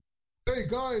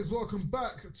guys, welcome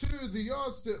back to the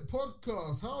Yardstick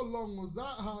Podcast. How long was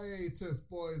that hiatus,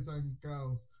 boys and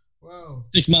girls? Well,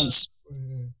 6 months.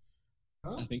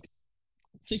 Huh? I think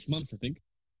 6 months.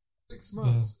 6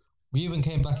 months. Yeah. We even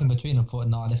came back in between and thought,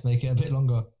 nah, let's make it a bit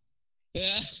longer.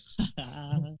 Yeah.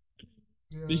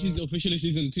 This is officially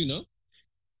season 2, no?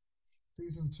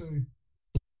 Season 2.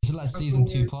 It's like season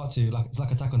 2, part 2. Like it's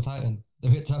like Attack on Titan.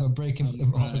 They've had to have a break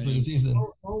halfway through the season.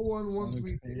 No one wants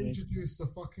me to introduce the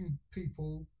fucking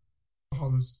people,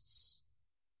 hosts.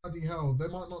 Bloody hell, they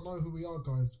might not know who we are,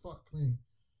 guys. Fuck me.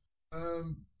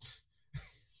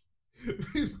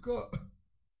 We've got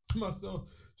myself,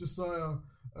 Josiah,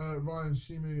 Ryan,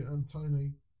 Shimu, and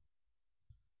Tony.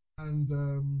 And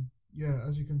yeah,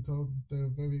 as you can tell, they're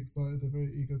very excited. They're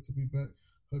very eager to be back.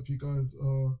 Hope you guys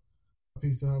are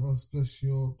happy to have us. Bless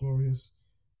your glorious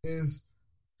ears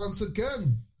once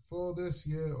again for this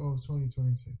year of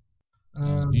 2022.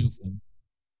 That's beautiful.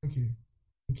 Thank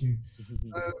you.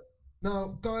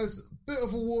 Now, guys, bit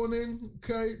of a warning,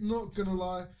 okay? Not gonna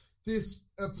lie, this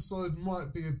episode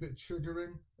might be a bit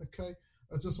triggering, okay?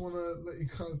 I just want to let you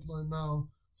guys know now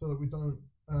so that we don't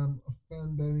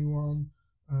offend anyone,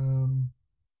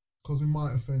 because we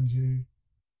might offend you.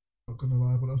 Not gonna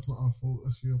lie, but that's not our fault.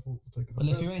 That's your fault for taking. Well,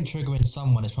 if you ain't triggering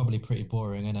someone, it's probably pretty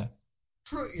boring, isn't it?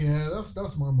 Yeah,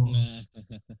 that's my mom.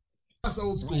 That's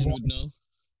old school. Ryan would know.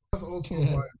 That's old school.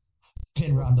 Yeah. Right?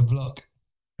 Pin round the block.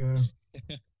 Yeah.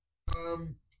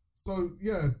 So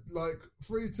yeah, like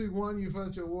 3, 2, 1. You've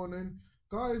heard your warning,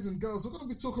 guys and girls. We're going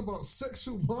to be talking about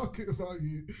sexual market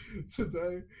value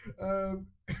today,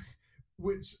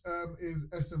 which is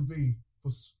SMV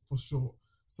for short.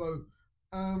 So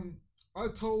I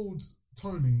told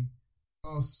Tony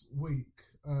last week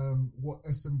what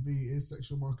SMV is,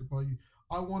 sexual market value.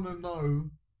 I want to know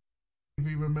if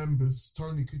he remembers.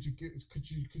 Tony, could you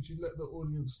let the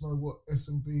audience know what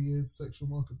SMV is, sexual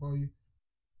market value?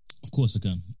 Of course I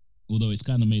can. Although it's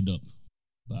kind of made up,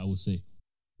 but I will say.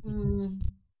 Isn't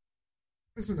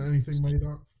anything made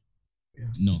up?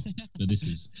 Yeah. No, but this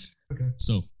is. Okay.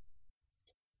 So,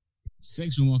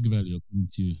 sexual market value, according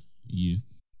to you,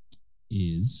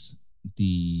 is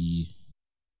the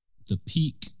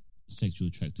peak sexual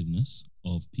attractiveness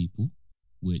of people,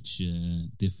 which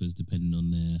differs depending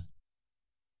on the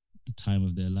time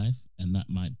of their life, and that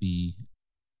might be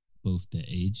both their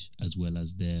age as well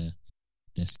as their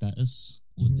status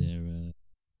or their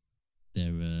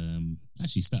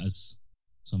actually status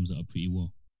sums it up pretty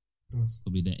well. Yes.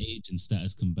 Probably their age and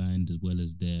status combined, as well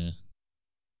as their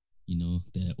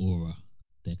aura,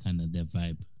 their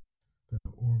vibe. Their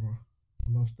aura, I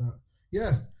love that.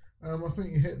 Yeah, I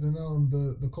think you hit the nail on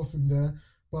the coffin there.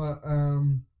 But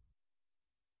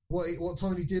what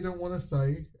Tony didn't want to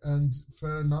say, and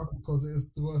fair enough, because it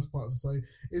is the worst part to say,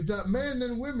 is that men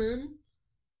and women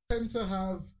tend to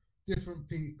have different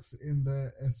peaks in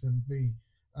their SMV.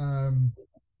 I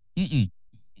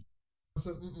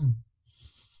said,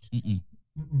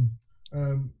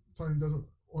 Tony doesn't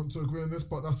want to agree on this,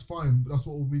 but that's fine. That's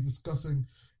what we'll be discussing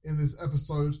in this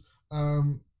episode.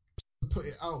 To put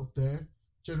it out there,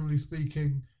 generally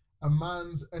speaking, a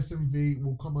man's SMV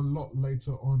will come a lot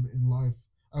later on in life.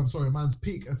 A man's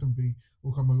peak SMV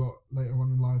will come a lot later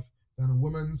on in life than a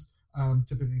woman's.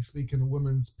 Typically speaking, a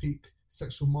woman's peak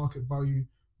sexual market value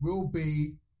will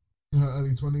be in her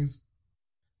early 20s,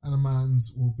 and a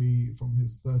man's will be from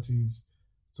his 30s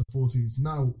to 40s.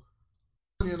 Now,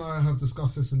 Tony and I have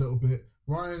discussed this a little bit.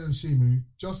 Ryan and Shimu,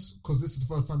 just because this is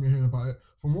the first time you're hearing about it,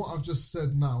 from what I've just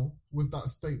said now with that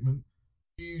statement,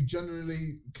 do you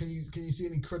generally can you see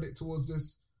any credit towards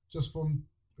this just from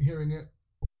hearing it?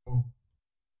 Or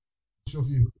what's your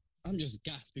view? I'm just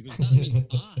gassed because that means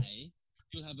I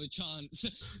will have a chance.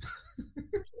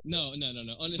 No.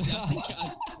 Honestly, I think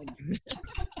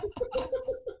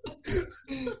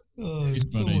This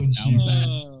brother is down bad.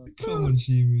 Come on,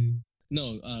 Shimu.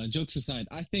 No, jokes aside,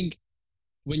 I think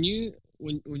when you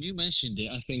mentioned it,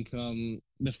 I think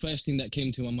the first thing that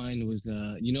came to my mind was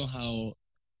you know how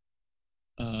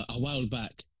a while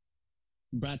back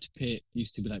Brad Pitt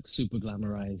used to be like super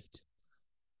glamorized,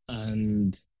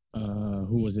 and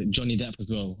who was it? Johnny Depp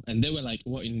as well, and they were like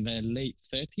in their late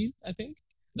 30s, I think.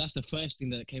 That's the first thing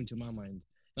that came to my mind.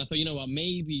 And I thought, you know what,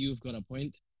 maybe you've got a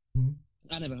point.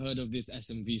 I never heard of this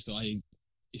SMV, so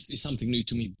it's something new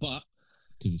to me, but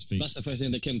because it's fake. That's the first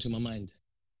thing that came to my mind.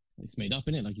 It's made up,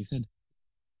 innit, like you said.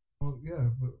 Well, yeah,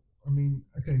 but I mean,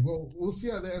 okay, well, we'll see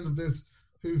at the end of this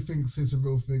who thinks it's a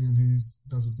real thing and who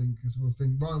doesn't think it's a real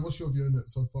thing. Ryan, what's your view on it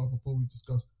so far before we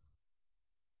discuss?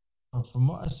 From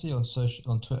what I see on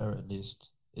Twitter at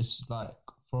least, it's like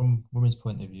from women's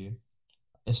point of view,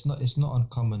 it's not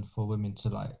uncommon for women to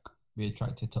like be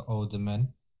attracted to older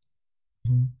men,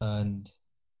 and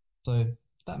so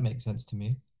that makes sense to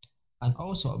me. And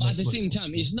also, But at the same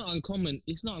time, it's not uncommon.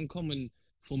 It's not uncommon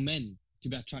for men to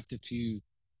be attracted to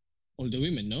older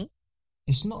women. No,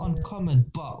 it's not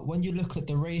uncommon. But when you look at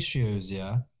the ratios,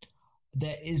 yeah,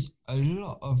 there is a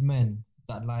lot of men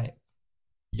that like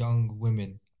young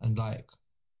women, and like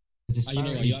the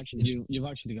disparity. You know what? You've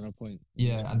actually got a point.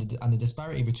 Yeah, and the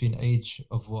disparity between age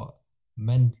of what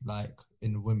men like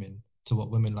in women to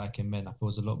what women like in men, I feel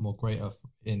is a lot more greater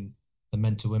in the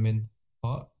men to women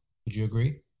part. Would you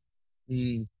agree?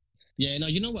 Yeah, no,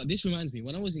 you know what? This reminds me.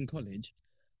 When I was in college,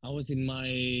 I was in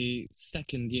my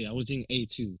second year. I was in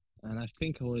A2, and I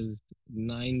think I was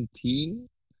 19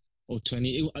 or 20.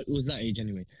 It was that age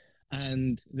anyway.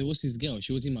 And there was this girl.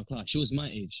 She was in my class. She was my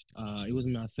age. It was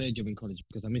my third year in college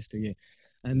because I missed a year.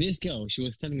 And this girl, she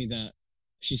was telling me that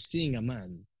she's seeing a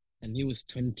man, and he was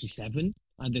 27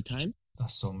 at the time.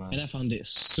 That's so mad. And I found it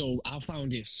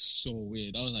so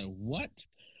weird. I was like, what?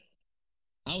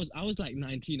 I was like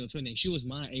 19 or 20. She was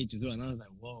my age as well, and I was like,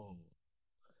 whoa.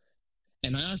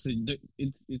 And I asked her,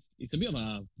 it's a bit of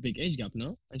a big age gap,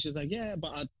 no? And she's like, yeah,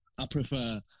 but I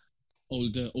prefer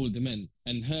older men.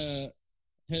 And her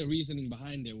reasoning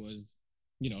behind it was,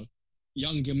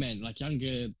 younger men, like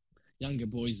younger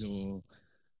boys or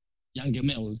younger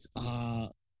males are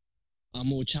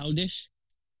more childish,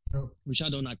 which I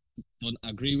don't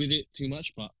agree with it too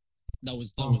much, but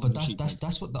that's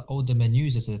what the older men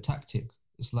use as a tactic.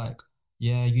 It's like,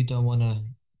 yeah, you don't want to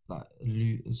like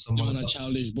lose someone. You want a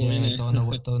childish boy, yeah, don't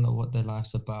know what their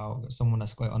life's about. Someone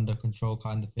that's got it under control,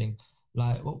 kind of thing.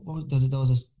 Like, what does it? There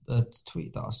was a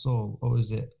tweet that I saw. What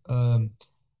was it?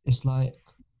 It's like,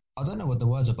 I don't know what the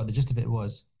words are, but the gist of it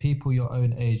was, people your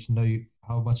own age know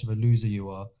how much of a loser you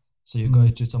are, so you go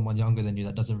to someone younger than you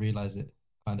that doesn't realize it,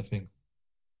 kind of thing.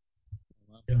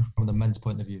 Yeah. From the men's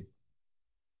point of view.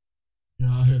 Yeah,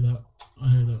 I hear that.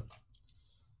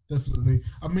 Definitely.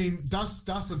 I mean,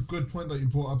 that's a good point that you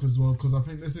brought up as well, because I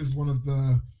think this is one of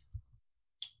the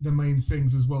main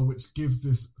things as well, which gives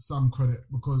this some credit,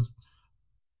 because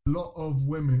a lot of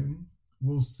women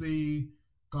will see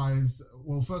guys.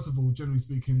 Well, first of all, generally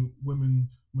speaking, women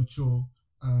mature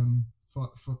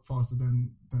faster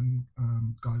than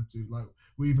guys do. Like,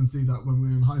 we even see that when we're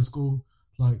in high school.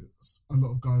 Like, a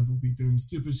lot of guys will be doing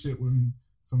stupid shit when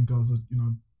some girls are,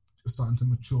 starting to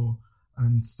mature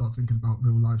and start thinking about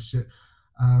real life shit.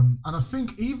 And I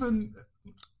think even,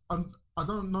 I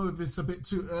don't know if it's a bit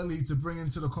too early to bring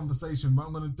into the conversation, but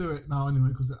I'm going to do it now anyway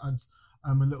because it adds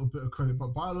a little bit of credit.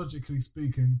 But biologically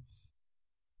speaking,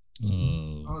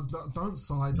 don't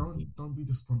sigh, don't be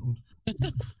disgruntled.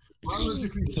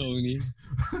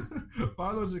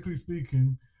 Biologically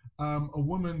speaking, a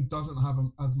woman doesn't have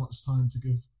as much time to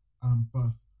give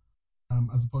birth.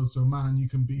 As opposed to a man, you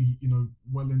can be,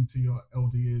 well into your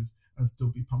elder years and still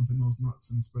be pumping those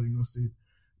nuts and spreading your seed.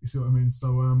 You see what I mean? So,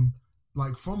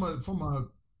 like from a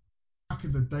back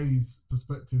in the days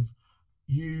perspective,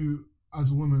 you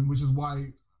as a woman, which is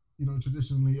why,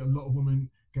 traditionally a lot of women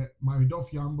get married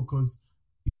off young, because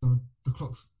the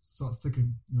clock starts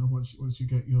ticking. Once you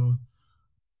get your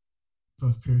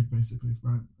first period, basically,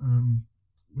 right?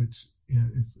 Which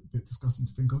is a bit disgusting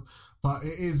to think of, but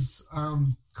it is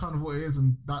kind of what it is,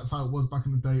 and that's how it was back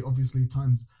in the day. Obviously,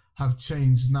 times have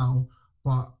changed now,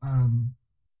 but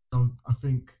I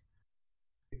think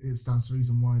it stands to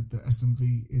reason why the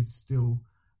SMV is still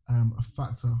a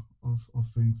factor of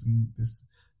things in this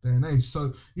day and age.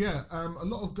 So a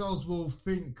lot of girls will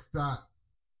think that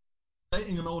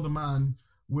dating an older man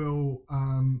will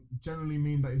generally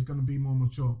mean that he's going to be more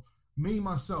mature. Me,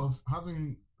 myself,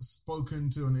 having spoken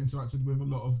to and interacted with a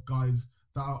lot of guys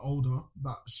that are older,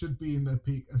 that should be in their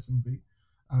peak SMV,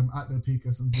 at their peak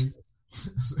SMV.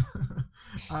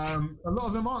 A lot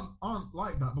of them aren't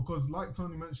like that, because, like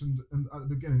Tony mentioned at the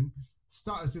beginning,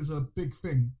 status is a big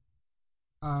thing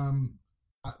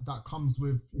that comes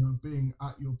with being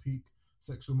at your peak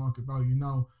sexual market value.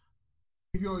 Now,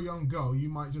 if you're a young girl, you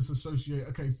might just associate,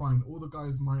 okay, fine, all the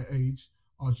guys my age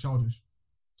are childish,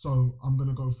 so I'm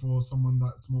gonna go for someone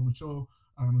that's more mature,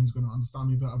 who's going to understand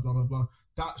me better, blah, blah, blah.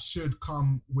 That should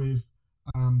come with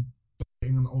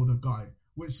dating an older guy,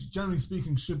 which generally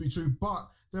speaking should be true, but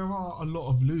there are a lot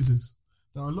of losers.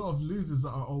 There are a lot of losers that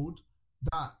are old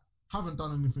that haven't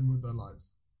done anything with their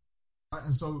lives. Right?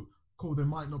 And so, cool, they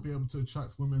might not be able to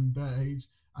attract women their age,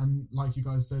 and like you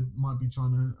guys said, might be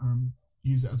trying to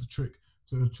use it as a trick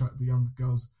to attract the younger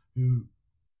girls who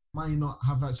might not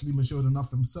have actually matured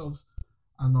enough themselves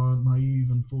and are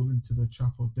naive and fall into the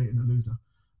trap of dating a loser.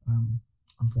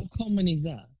 How common is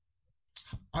that?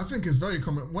 I think it's very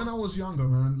common. When I was younger,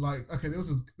 man, like, okay, there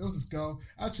was this girl.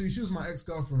 Actually, she was my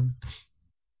ex-girlfriend.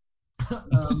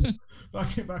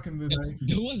 Back in the day.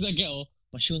 There was a girl,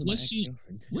 but she was my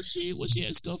ex-girlfriend. Was she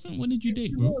ex-girlfriend? When did you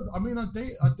date, bro? I mean, I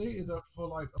dated her for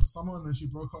like a summer, and then she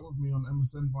broke up with me on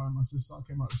MSN via my sister. I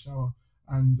came out the shower,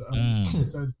 and she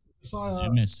said, Josiah,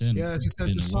 MSN. yeah, she said,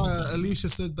 Josiah, Alicia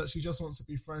said that she just wants to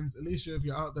be friends. Alicia, if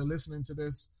you're out there listening to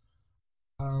this,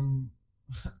 oh,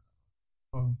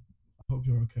 I hope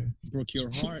you're okay. Broke your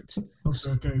heart.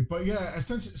 Okay, but yeah,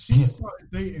 essentially, she started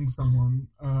dating someone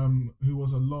who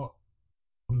was a lot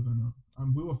older than her,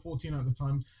 and we were 14 at the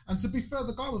time. And to be fair,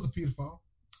 the guy was a paedophile.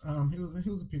 He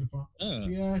was a paedophile. Oh.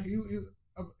 Yeah, he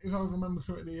if I remember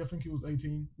correctly, I think he was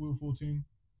 18. We were 14.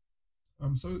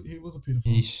 So he was a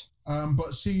paedophile. Yeesh.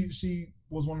 But she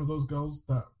was one of those girls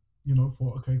that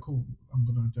thought, okay, cool, I'm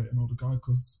gonna date an older guy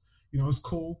because it's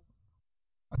cool.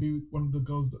 I'd be one of the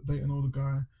girls that date an older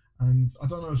guy. And I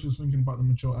don't know if she was thinking about the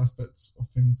mature aspects of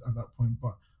things at that point,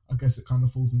 but I guess it kind of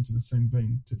falls into the same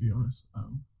vein, to be honest,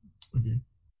 with you.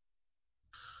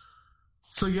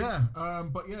 So yeah,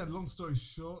 but yeah, long story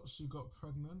short, she got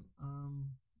pregnant.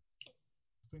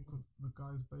 I think with the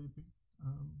guy's baby.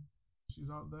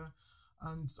 She's out there,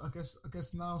 and I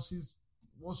guess now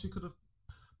she could have.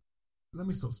 Let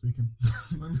me stop speaking.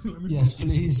 let me Yes, stop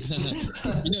please.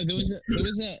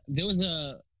 There was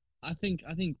a. I think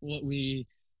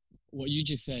what you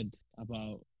just said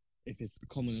about if it's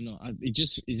common or not, it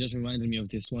just reminded me of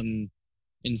this one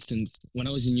instance when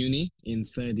I was in uni in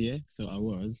third year. So I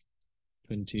was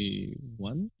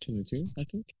 21, 22, I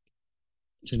think.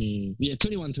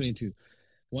 21, 22.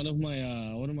 One of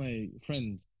my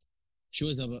friends, she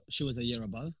was a year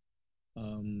above.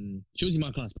 She was in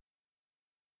my class,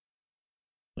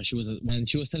 but she was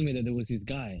telling me that there was this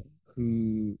guy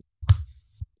who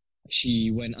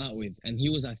she went out with, and he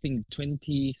was, I think,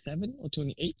 27 or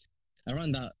 28,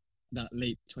 around that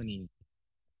late 20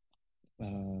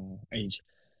 age.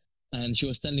 And she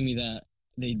was telling me that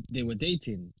they were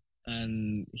dating,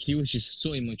 and he was just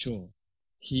so immature.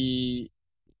 He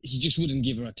just wouldn't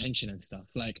give her attention and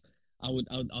stuff. Like I would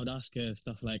ask her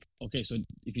stuff like, okay, so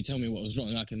if you tell me what was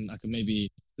wrong, I can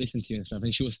maybe listen to you and stuff.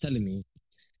 And she was telling me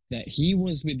that he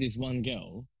was with this one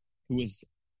girl who was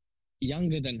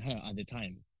younger than her at the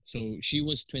time. So she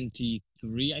was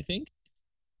 23, I think,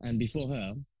 and before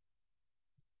her,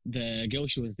 the girl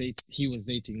he was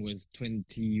dating was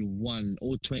 21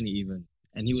 or 20 even,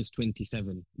 and he was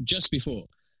 27 just before,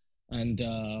 and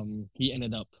he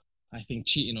ended up, I think,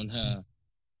 cheating on her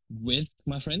with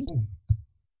my friend,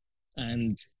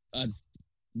 and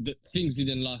the things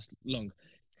didn't last long.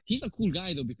 He's a cool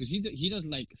guy though, because he does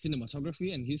like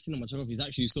cinematography, and his cinematography is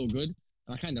actually so good.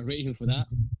 I kind of rate him for that,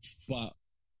 but.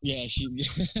 Yeah, she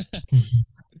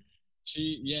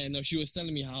was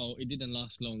telling me how it didn't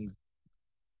last long,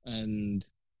 and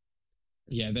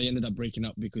yeah, they ended up breaking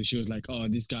up because she was like, "Oh,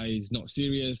 this guy is not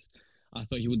serious. I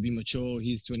thought he would be mature.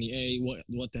 He's 28.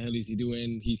 What the hell is he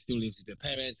doing? He still lives with their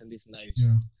parents and this and that."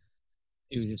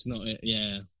 It was just not it.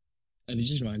 Yeah, and it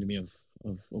just reminded me of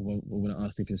when I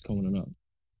asked if it's common or not.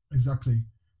 Exactly.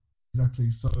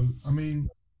 So I mean,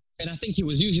 and I think he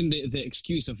was using the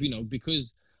excuse of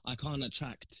because I can't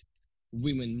attract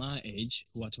women my age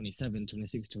who are 27,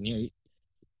 26, 28.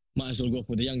 Might as well go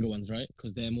for the younger ones, right?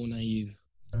 Because they're more naive.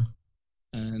 Yeah.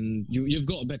 And you've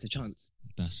got a better chance.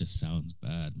 That just sounds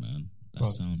bad, man. That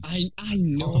sounds... I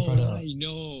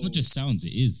know. Not just sounds,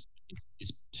 it is.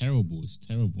 It's terrible. It's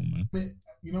terrible, man.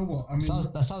 You know what? I mean...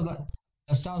 That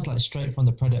sounds like straight from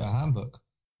the Predator handbook.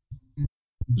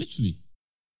 Literally.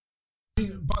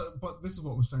 But this is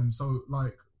what we're saying. So,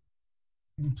 like,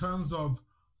 in terms of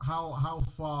how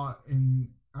far in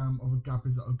of a gap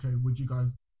is it okay? Would you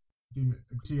guys deem it,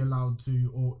 is she allowed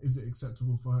to, or is it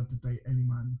acceptable for her to date any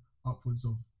man upwards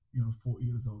of 40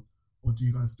 years old, or do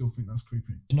you guys still think that's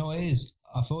creepy? You know what it is?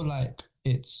 I feel like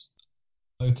it's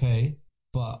okay,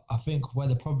 but I think where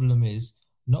the problem is,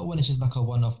 not when it's just like a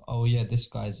one-off. Oh yeah, this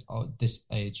guy's this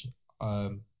age.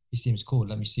 He seems cool.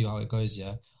 Let me see how it goes.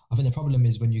 Yeah, I think the problem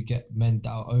is when you get men that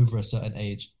are over a certain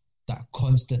age that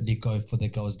constantly go for the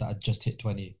girls that had just hit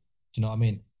 20. Do you know what I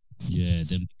mean? Yeah,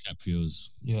 them DiCaprios.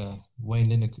 Yeah, Wayne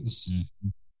Linekers. Mm-hmm.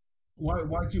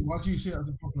 Why do you see it as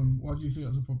a problem? Why do you see it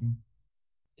as a problem?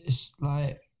 It's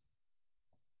like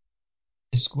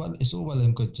it's all well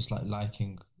and good just like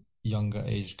liking younger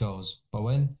age girls, but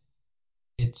when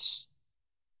it's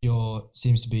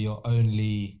seems to be your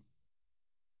only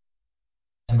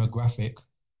demographic,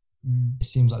 it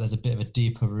seems like there's a bit of a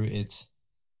deeper rooted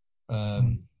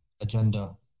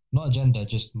agenda. Not agenda,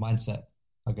 just mindset,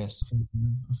 I guess.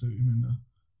 I see what you mean there.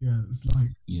 Yeah, it's like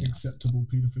acceptable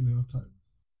paedophilia type.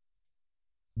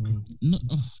 Not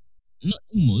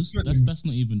almost. That's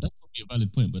not even. That's probably a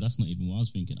valid point, but that's not even what I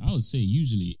was thinking. I would say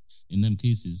usually in them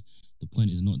cases, the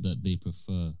point is not that they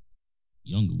prefer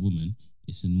younger women.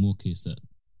 It's in more case that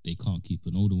they can't keep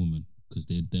an older woman because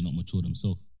they're not mature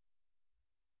themselves.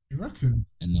 You reckon?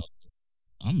 And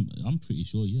I'm pretty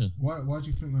sure, yeah. Why do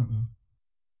you think that though?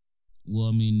 Well,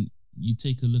 I mean, you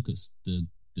take a look at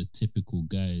the typical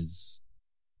guys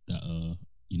that are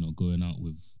going out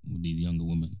with these younger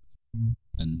women,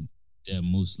 and they're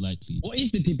most likely. What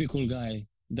is the typical guy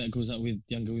that goes out with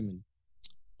younger women?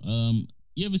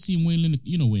 You ever seen Wayne Lineker?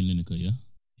 You know Wayne Lineker, yeah?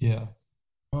 Yeah.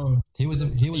 Oh, He was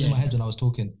in my head when I was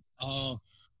talking. Oh,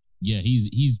 Yeah,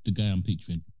 he's the guy I'm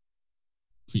picturing.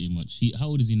 Pretty much. How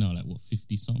old is he now? Like what,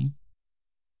 50 something?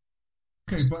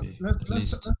 okay, but let's At take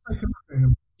least. a look at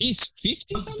him. he's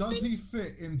 50 Does something. he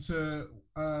fit into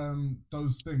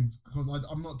those things? Because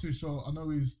I'm not too sure. I know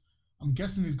I'm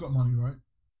guessing he's got money, right?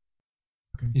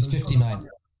 Okay, He's got 59. money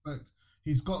aspect.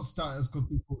 He's got status because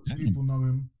Yeah. people know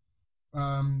him.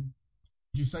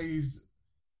 Would you say he's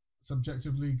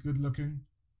subjectively good looking?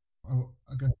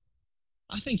 I guess.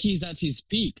 I think he's at his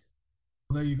peak,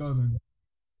 There you go then.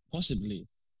 possibly.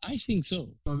 I think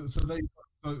so.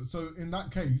 So in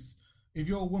that case, if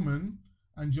you're a woman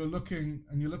and you're looking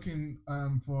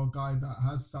for a guy that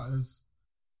has status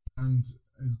and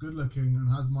is good looking and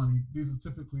has money, these are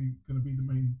typically going to be the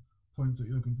main points that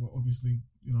you're looking for. Obviously,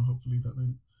 hopefully that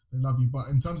they love you. But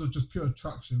in terms of just pure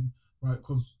attraction, right?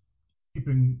 Because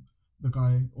keeping the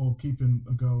guy or keeping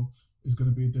a girl is going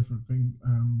to be a different thing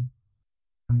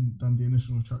than the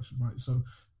initial attraction, right? So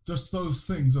just those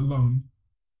things alone,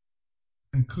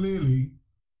 and clearly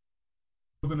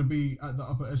we're going to be at the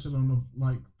upper echelon of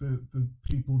like the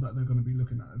people that they're going to be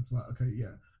looking at. It's like, okay,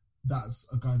 yeah,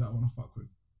 that's a guy that I want to fuck with.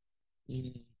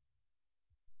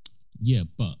 Yeah,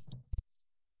 but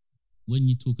when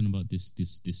you're talking about this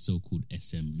so-called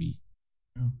SMV,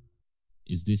 Yeah.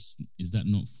 is that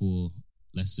not for,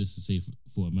 let's just say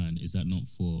for a man, is that not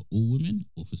for all women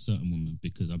or for certain women?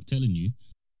 Because I'm telling you,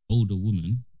 older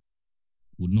women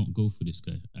would not go for this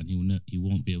guy, and he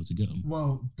won't be able to get them.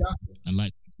 Well, And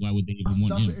like, why would they even want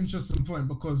that's him? an interesting point,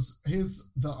 because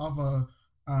here's the other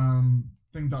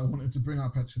thing that I wanted to bring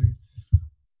up actually.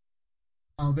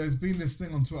 Now, there's been this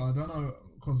thing on Twitter. I don't know,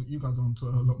 because you guys are on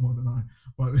Twitter a lot more than I,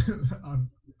 but I've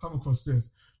come across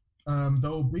this. There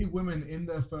will be women in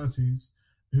their 30s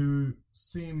who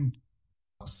seem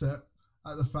upset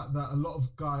at the fact that a lot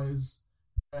of guys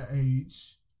their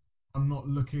age are not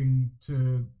looking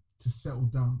to settle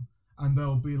down, and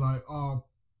they'll be like, "Oh,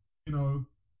 you're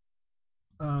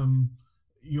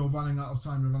running out of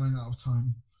time. You're running out of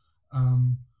time."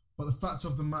 But the fact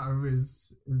of the matter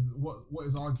is what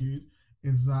is argued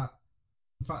is that,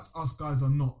 in fact, us guys are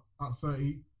not at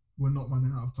 30. We're not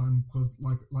running out of time because,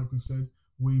 like we've said,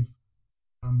 we've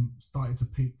started to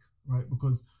peak, right?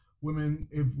 Because women,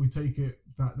 if we take it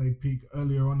that they peak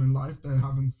earlier on in life, they're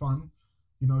having fun.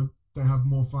 They have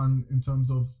more fun in terms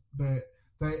of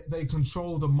they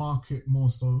control the market more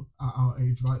so at our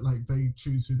age, right? Like they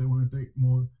choose who they want to date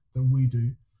more than we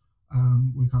do.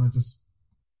 We kind of just,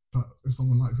 if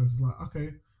someone likes us, it's like, okay,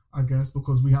 I guess,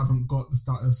 because we haven't got the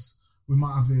status, we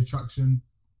might have the attraction.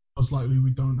 Most likely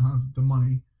we don't have the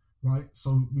money, right?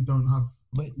 So we don't have...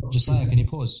 Wait, Josiah, can you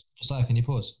pause? Can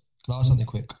I ask something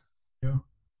quick? Yeah.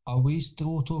 Are we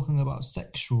still talking about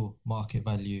sexual market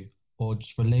value or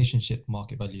just relationship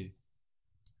market value?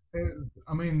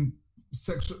 I mean,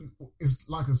 sexual is,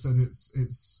 like I said,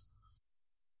 it's.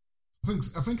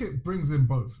 I think it brings in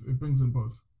both.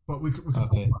 But we can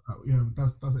talk Okay. about that. Yeah,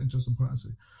 that's an interesting point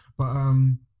actually. But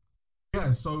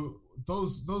yeah. So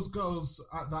those girls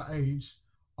at that age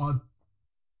are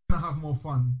gonna have more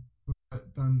fun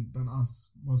than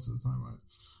us most of the time,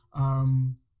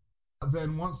 right? But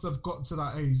then once they've got to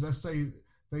that age, let's say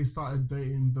they started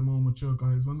dating the more mature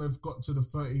guys, when they've got to the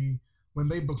 30, when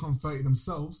they become 30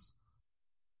 themselves,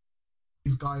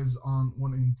 these guys aren't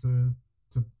wanting to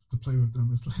play with them.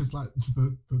 It's like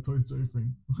the Toy Story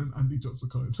thing when Andy drops a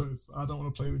car. So I don't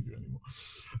want to play with you anymore.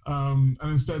 And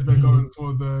instead they're going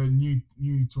for the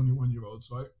new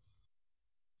 21-year-olds, right?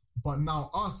 But now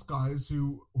us guys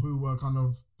who were kind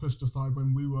of pushed aside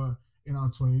when we were in our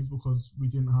 20s because we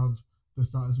didn't have the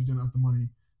status, we didn't have the money.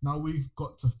 Now we've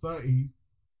got to 30.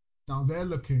 Now they're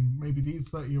looking, maybe these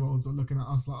 30-year-olds are looking at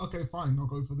us like, okay, fine, I'll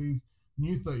go for these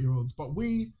new 30-year-olds. But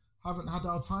we haven't had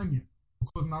our time yet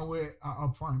because now we're at our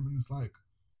prime. And it's like,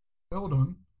 hold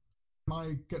on,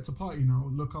 I get to party now.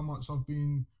 Look how much I've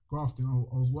been grafting.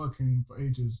 I was working for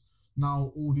ages.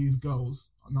 Now all these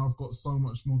girls, now I've got so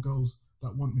much more girls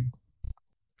that want me.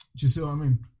 Do you see what I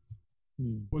mean?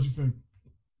 What do you think?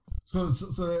 So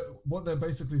what they're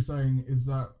basically saying is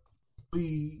that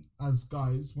we, as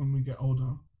guys, when we get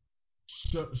older,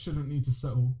 shouldn't need to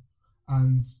settle,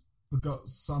 and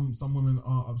some women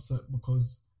are upset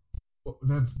because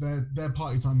their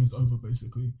party time is over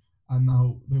basically, and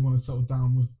now they want to settle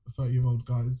down with 30-year-old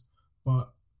guys,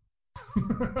 but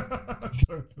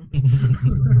they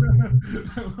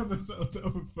want to settle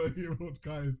down with 30-year-old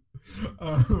guys,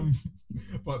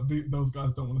 but those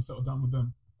guys don't want to settle down with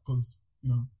them because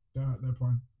they're at their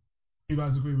prime. You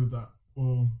guys agree with that,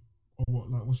 or what?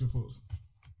 Like, what's your thoughts?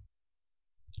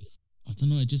 I don't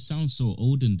know. It just sounds so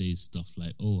olden days stuff.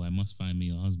 Like, oh, I must find me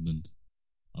a husband,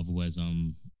 otherwise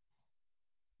I'm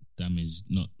damaged.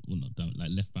 Not damaged,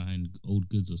 like left behind old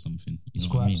goods or something. You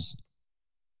know what I mean?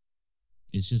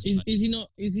 It's just is he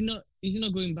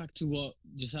not going back to what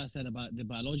Josiah said about the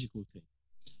biological thing?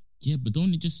 Yeah, but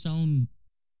don't it just sound?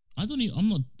 I don't even. I'm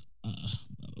not.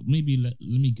 Maybe let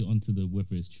me get onto the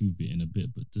whether it's true bit in a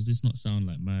bit. But does this not sound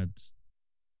like mad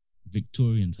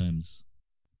Victorian times?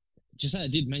 Josiah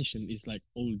did mention it's like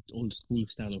old school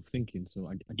style of thinking. So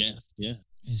I guess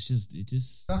It's just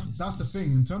that's the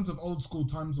thing. In terms of old school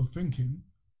times of thinking,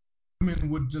 women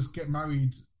would just get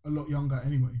married a lot younger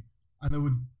anyway, and they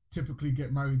would typically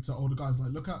get married to older guys.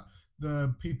 Like, look at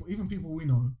the people, even people we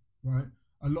know, right?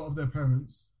 A lot of their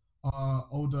parents are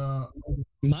older.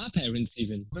 My parents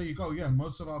even. There you go. Yeah,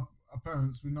 most of our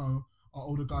parents we know are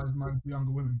older guys married to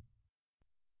younger women.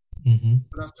 Mm-hmm.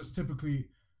 But that's just typically,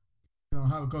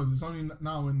 how it goes. It's only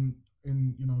now in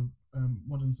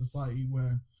modern society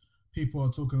where people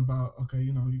are talking about, okay,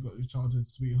 you got your childhood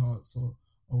sweethearts or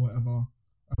whatever,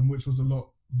 which was a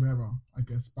lot rarer, I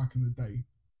guess, back in the day.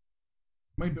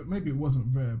 Maybe it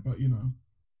wasn't rare, but you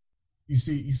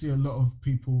see a lot of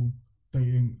people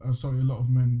dating. A lot of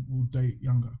men will date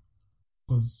younger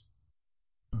because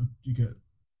you get,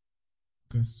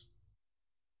 I guess,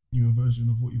 newer version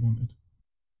of what you wanted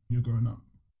when you're growing up.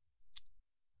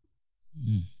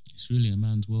 It's really a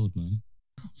man's world, man.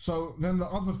 So then the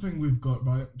other thing we've got,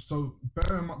 right? So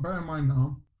bear in mind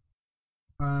now,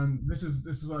 and this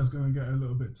is why it's going to get a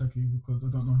little bit techie because I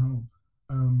don't know how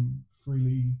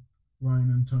freely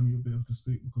Ryan and Tony will be able to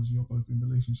speak because you're both in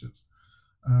relationships.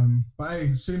 But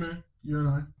hey, Shimu, you and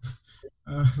I,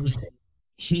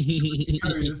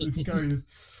 we can carry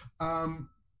this.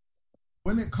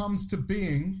 When it comes to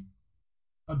being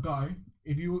a guy,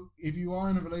 if you are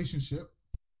in a relationship,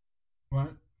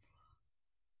 right?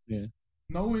 Yeah.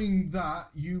 Knowing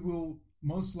that you will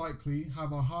most likely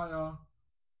have a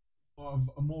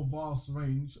more vast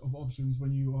range of options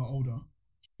when you are older,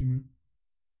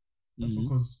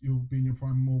 because you'll be in your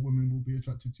prime, more women will be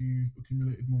attracted to you, you've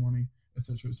accumulated more money,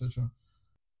 etc., etc.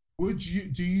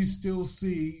 Do you still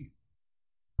see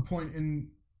a point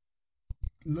in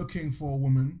looking for a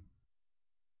woman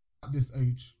at this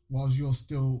age whilst you're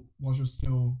still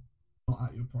not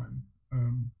at your prime?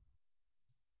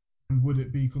 And would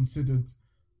it be considered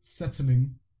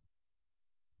settling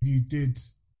if you did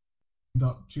end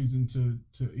up choosing to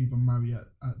even marry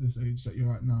at this age that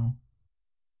you're at now?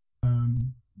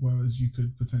 Whereas you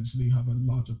could potentially have a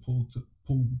larger pool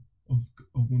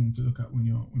of women to look at when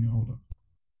you're older.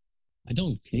 I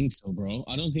don't think so, bro.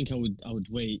 I don't think I would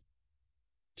wait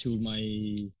till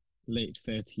my late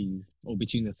 30s or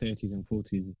between the 30s and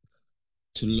 40s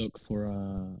to look for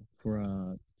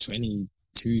a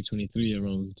 22,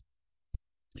 23-year-old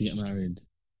to get married.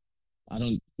 I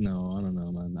don't know,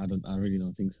 man. I really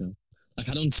don't think so. I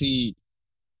don't see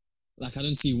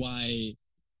why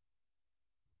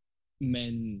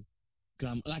men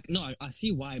I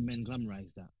see why men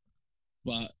glamorize that.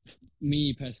 But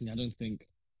me personally, I don't think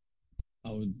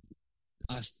I would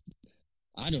I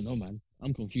don't know, man.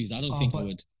 I'm confused. I don't think I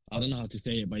would. I don't know how to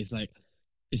say it, but it's like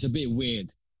it's a bit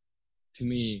weird to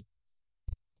me.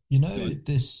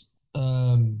 This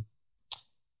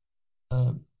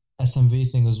SMV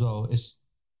thing as well,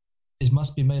 it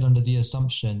must be made under the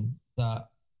assumption that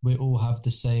we all have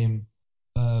the same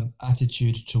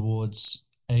attitude towards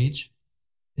age,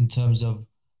 in terms of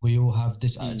we all have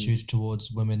this attitude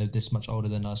towards women of this much older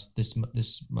than us, this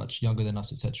much younger than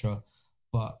us, etc.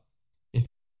 But if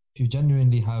you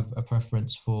genuinely have a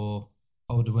preference for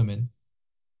older women,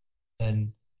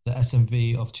 then the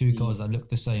SMV of two girls that look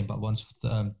the same, but one's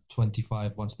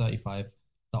 25, one's 35,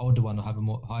 the older one will have a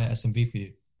higher SMV for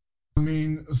you. I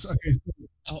mean, okay.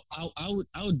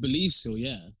 I would believe so,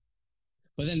 yeah.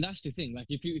 But then that's the thing. Like,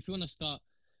 if you want to start,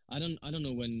 I don't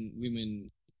know when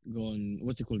women go on,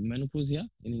 what's it called, menopause? Yeah,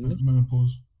 in English.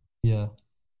 Menopause. Yeah.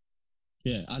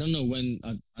 Yeah, I don't know when.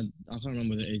 I can't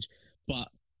remember the age, but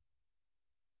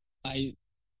I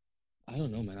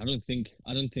don't know, man. I don't think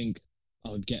I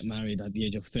would get married at the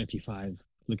age of 35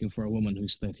 looking for a woman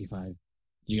who's 35.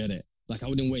 Do you get it? Like, I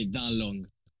wouldn't wait that long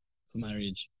for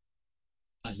marriage,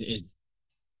 as it is.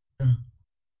 Yeah.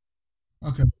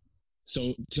 Okay.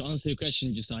 So to answer your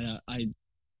question, Josiah, I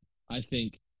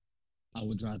think I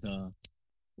would rather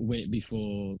wait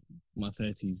before my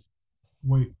 30s.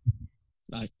 Wait.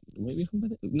 Like, wait before my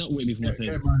 30s? Not wait before my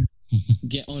 30s. married.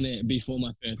 Get on it before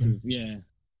my 30s. Yeah.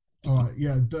 All right.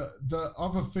 Yeah. The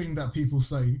other thing that people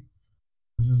say,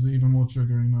 this is even more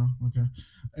triggering now. Okay,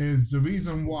 is the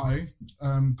reason why.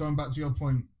 Going back to your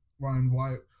point, Ryan.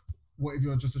 Why? What if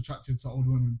you're just attracted to old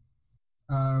women?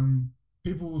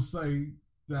 People will say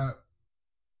that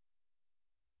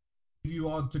if you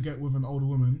are to get with an older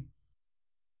woman,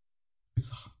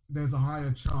 there's a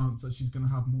higher chance that she's going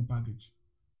to have more baggage.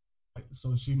 Right?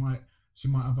 So she might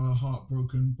have her heart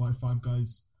broken by 5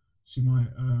 guys. She might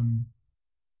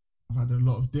have had a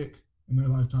lot of dick in her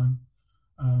lifetime.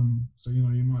 So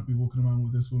you might be walking around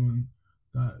with this woman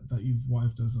that you've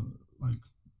wifed as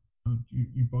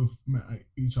you both met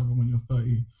each other when you're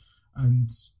 30, and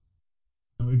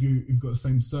if you've got the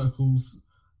same circles,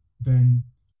 then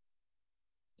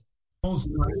can't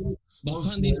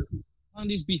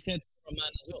this be said for a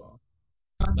man as well?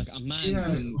 Like a man. Yeah,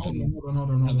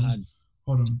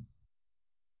 hold on.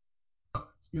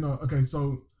 Okay,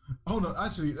 so hold on.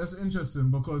 Actually, that's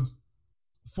interesting because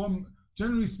from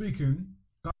generally speaking,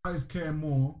 guys care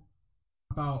more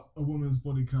about a woman's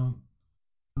body count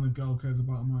than a girl cares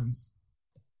about a man's.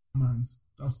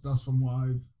 That's from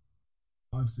what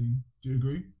I've seen. Do you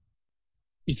agree?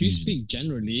 If you speak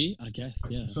generally, I guess,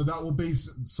 yeah. So that will be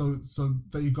so.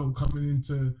 There you go. Coming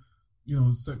into,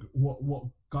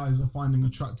 what guys are finding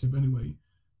attractive anyway.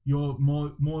 You're more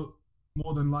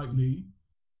than likely,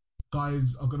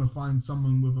 guys are gonna find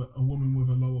someone with a woman with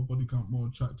a lower body count more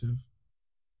attractive,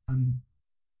 and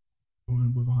a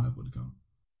woman with a higher body count.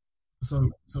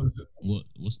 So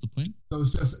what's the point? So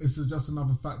it's just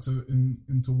another factor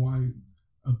into why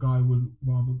a guy would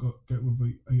rather get with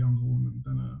a younger woman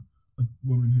than a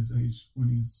woman his age when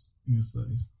he's in his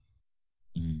 30s.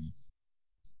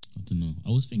 I don't know.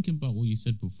 I was thinking about what you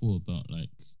said before about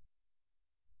like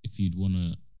if a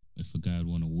guy would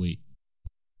want to wait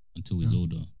until he's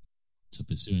older to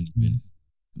pursue anything.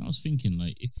 And I was thinking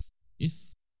like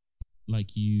if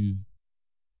like you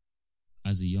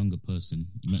as a younger person,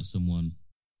 you met someone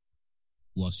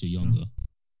whilst you're younger,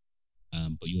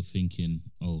 but you're thinking,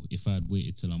 oh, if I had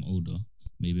waited till I'm older,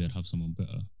 maybe I'd have someone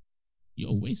better. You're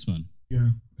a waste man.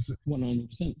 Yeah.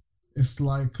 100%. It's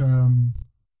like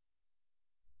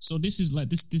So this is like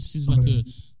this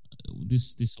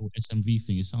whole SMV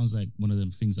thing. It sounds like one of them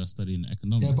things I study in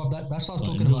economics. Yeah, but that's what I was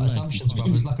talking about. Assumptions,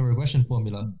 bro. It's like a regression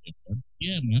formula.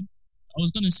 Yeah, man. I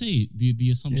was gonna say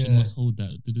the assumption must hold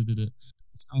that.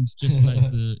 It sounds just like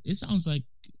it sounds like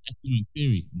economic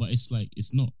theory, but it's like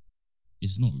it's not.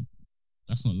 That's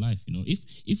not life,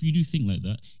 If you do think like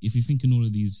that, if you think in all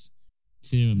of these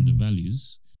theorem the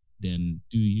values, then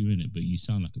do you in it? But you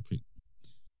sound like a prick.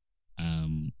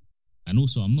 And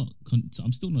also I'm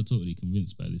still not totally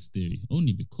convinced by this theory,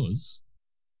 only because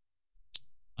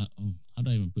how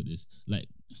do I even put this? Like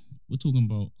we're talking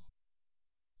about.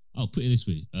 I'll put it this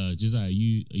way, Josiah, are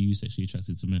you sexually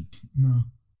attracted to men?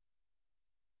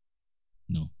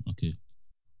 No. Okay.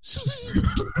 So This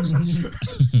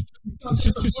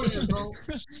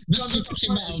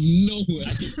came out of nowhere.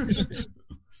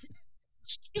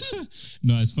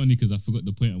 No, it's funny because I forgot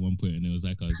the point at one point, and it was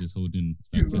like I was just holding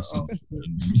that question.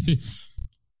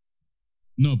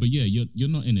 No, but yeah, you're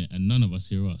not in it, and none of us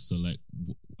here are. So, like,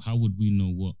 how would we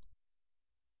know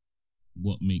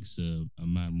what makes a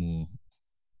man more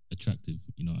attractive?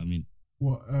 You know what I mean?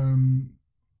 What?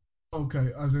 Okay,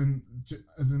 as in,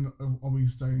 are we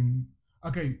saying?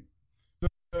 Okay,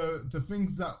 the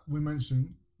things that we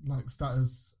mentioned, like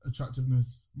status,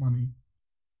 attractiveness, money.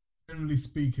 Generally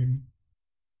speaking,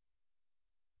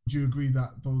 do you agree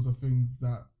that those are things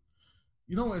that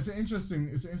it's an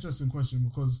interesting question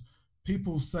because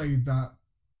people say that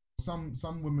some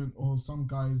women or some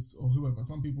guys or whoever,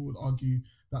 some people would argue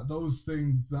that those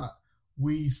things that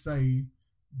we say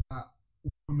that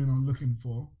women are looking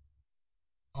for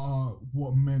are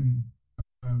what men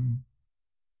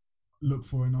look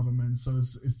for in other men. So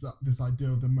it's this idea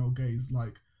of the male gaze,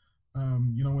 like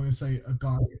when they say a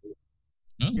guy.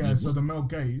 Yeah, so the male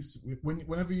gaze.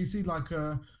 Whenever you see like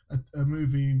a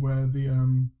movie where the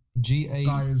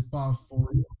guy is buff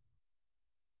or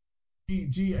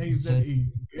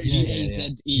G-A-Z-E.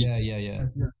 G-A-Z-E. Yeah.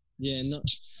 Yeah, not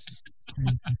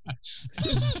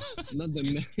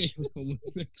the male.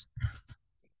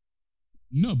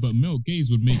 No, but male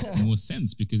gaze would make more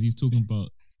sense because he's talking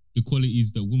about the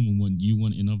qualities that women want, you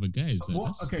want in other guys. Like,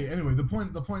 What? Okay. Anyway, the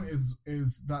point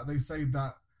is that they say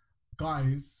that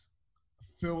guys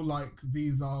feel like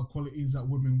these are qualities that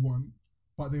women want,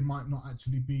 but they might not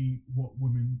actually be what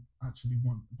women actually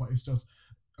want. But it's just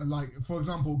like, for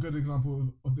example, a good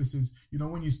example of this is, you know,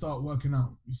 when you start working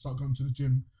out, you start going to the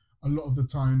gym, a lot of the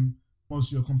time,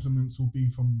 most of your compliments will be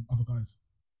from other guys.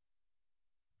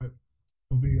 Right?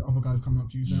 There'll be other guys coming up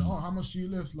to you saying, "Oh, how much do you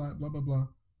lift?" Like, blah, blah, blah.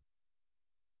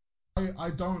 I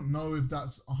don't know if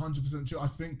that's 100% true. I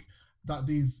think that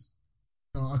these,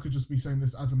 you know, I could just be saying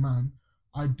this as a man.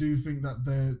 I do think that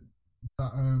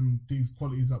these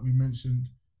qualities that we mentioned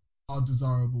are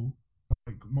desirable.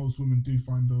 Like, most women do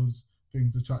find those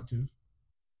things attractive.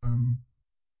 You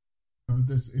know,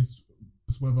 this is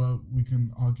whether we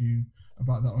can argue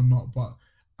about that or not. But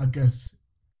I guess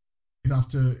you'd have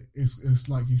to. It's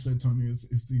like you said, Tony.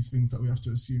 It's these things that we have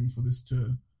to assume for this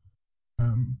to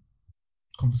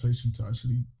conversation to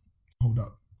actually hold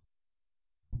up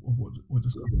of what we're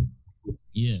discussing.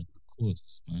 Yeah, of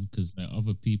course, man. Because like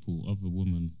other people, other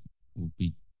women will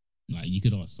be like, you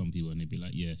could ask some people and they'd be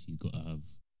like, "Yeah, you've got to have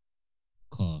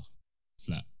car,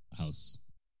 flat, house,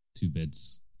 2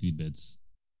 beds, 3 beds."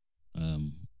 But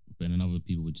then other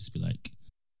people would just be like,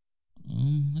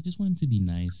 I just want him to be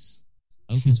nice.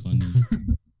 I hope he's funny.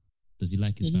 Does he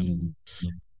like his family?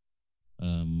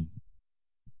 No.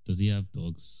 Does he have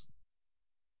dogs?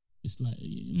 It's like,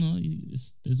 you know,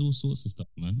 there's all sorts of stuff,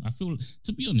 man. I feel,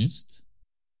 to be honest,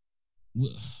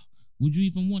 would you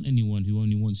even want anyone who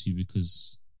only wants you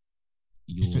because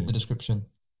you fit the description?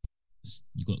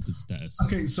 You got good status.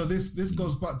 Okay, so this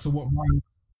goes back to what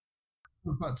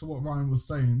Ryan was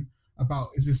saying about,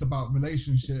 is this about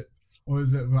relationship or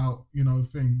is it about, you know,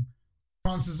 thing?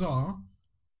 Chances are,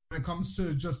 when it comes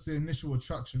to just the initial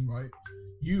attraction, right?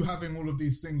 You having all of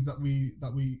these things that we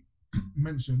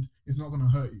mentioned is not going to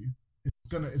hurt you.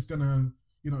 It's gonna,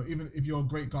 you know, even if you're a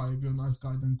great guy, if you're a nice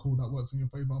guy, then cool, that works in your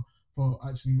favor for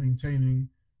actually maintaining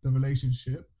the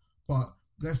relationship. But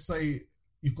let's say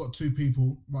you've got 2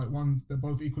 people, right? They're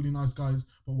both equally nice guys,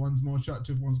 but one's more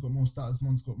attractive, one's got more status,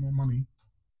 one's got more money.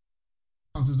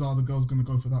 Chances are the girl's gonna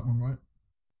go for that one, right?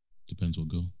 Depends what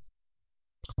girl.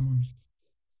 Come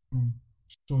on.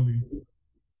 Surely.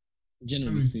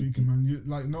 Generally speaking, man,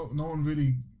 no one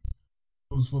really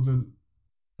goes for the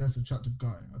less attractive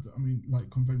guy. I mean, like,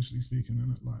 conventionally speaking,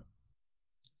 isn't it? Like,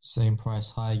 same price,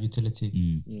 higher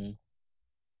utility. Yeah.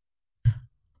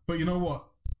 But you know what?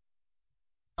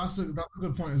 That's a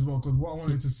good point as well. Because what I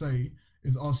wanted to say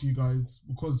is ask you guys,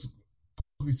 because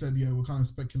we said, yeah, we're kind of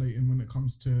speculating when it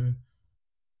comes to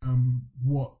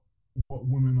what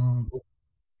women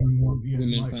want. Yeah,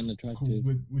 women like, find attractive.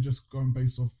 Cool. We're just going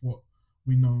based off what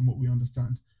we know and what we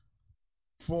understand.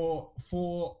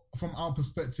 From our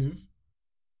perspective,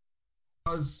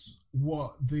 does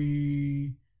what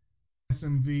the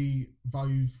SMV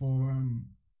value for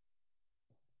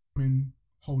women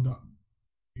hold up?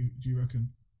 Do you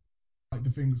reckon? Like, the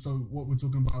thing. So what we're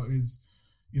talking about is,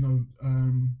 you know,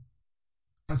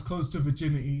 as close to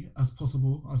virginity as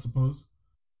possible, I suppose.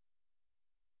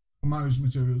 Marriage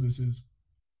material. This is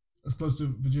as close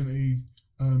to virginity,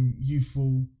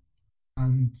 youthful,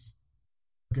 and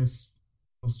I guess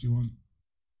what else do you want?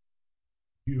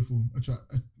 Beautiful,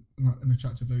 an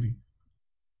attractive lady.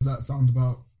 Does that sound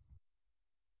about?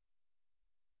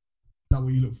 Is that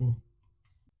what you look for?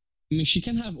 I mean, she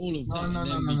can have all of that. No.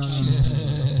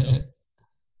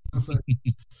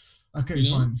 Okay,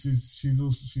 you know? Fine. She's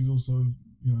also,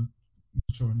 you know,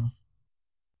 mature enough.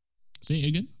 Say it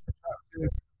again.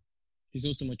 She's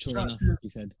also mature enough. He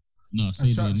said. No,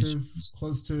 say attractive,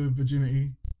 close to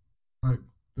virginity. Like,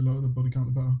 the lower the body count,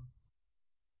 the better.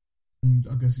 And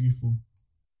I guess youthful.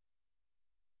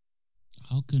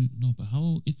 How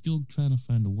if you're trying to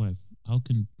find a wife, how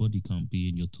can body count be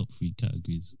in your top 3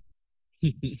 categories?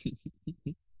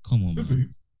 Come on,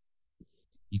 man.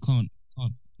 You can't.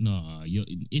 Nah,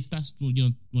 if that's one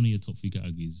of your top 3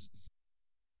 categories,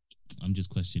 I'm just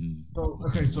questioning. So,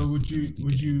 okay, so would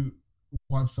you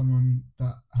wife someone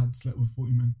that had slept with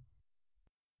 40 men?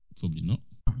 Probably not.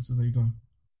 So there you go.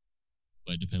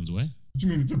 But it depends why. What do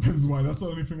you mean it depends why? That's the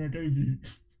only thing I gave you.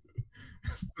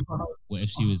 What if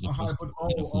she was a prostitute?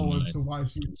 As to why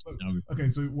she was... Okay,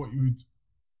 so what, you would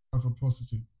have a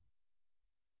prostitute?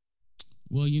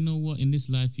 Well, you know what? In this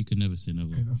life, you can never say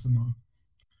never. Okay, that's a no.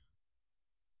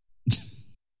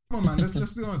 Come on, man.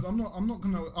 Let's be honest. I'm not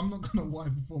gonna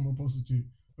wife a former prostitute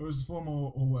or a former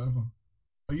or whatever.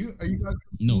 Are you guys?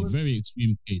 No, very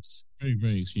extreme case. Very,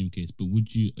 very extreme case. But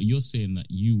you're saying that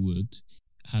you would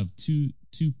have two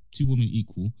women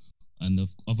equal, and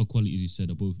the other qualities you said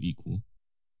are both equal.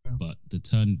 But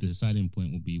the deciding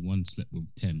point will be one slept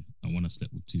with 10 and one I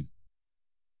slept with 2.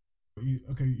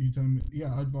 You tell me.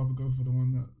 Yeah, I'd rather go for the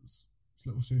one that's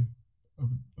slept with 2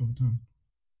 over 10.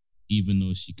 Even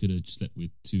though she could have slept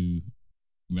with 2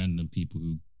 random people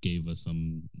who gave her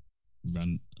some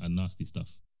nasty stuff,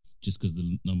 just because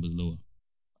the number's lower.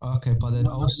 Okay, but then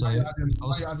also, adding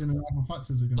other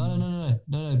factors again.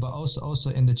 No. But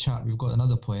also in the chat, we've got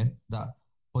another point that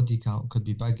body count could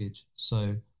be baggage.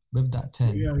 So with that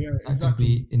 10, that exactly.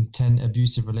 could be in 10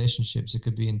 abusive relationships. It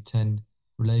could be in 10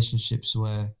 relationships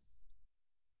where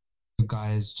the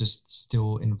guy is just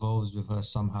still involved with her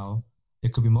somehow.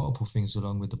 It could be multiple things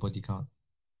along with the body count.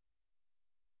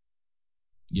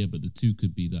 Yeah, but the 2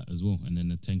 could be that as well, and then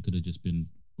the 10 could have just been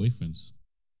boyfriends.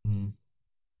 Mm.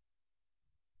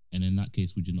 And in that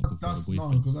case, would you not prefer a boyfriend?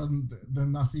 No, because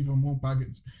then that's even more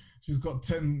baggage. She's got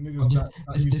 10 niggas.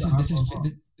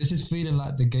 This is feeling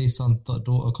like the gay son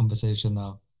daughter conversation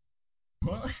now.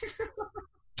 What?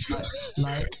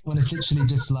 like when it's literally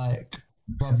just like,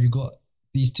 bruv, you got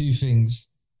these 2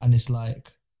 things, and it's like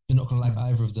you're not gonna like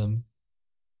either of them.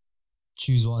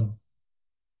 Choose one.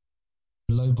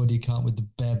 Low body count with the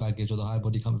bare baggage, or the high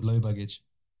body count with low baggage.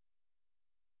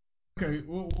 Okay,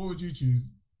 what would you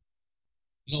choose?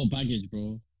 Low baggage,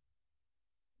 bro.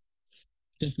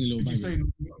 Definitely low baggage.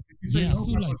 Did you say I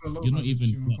feel like you're not even.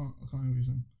 I can't hear what you're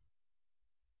saying.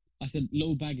 I said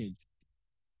low baggage.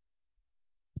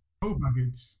 Low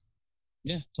baggage.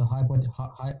 Yeah. So high body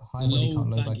count,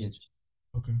 low baggage.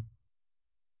 Okay.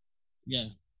 Yeah.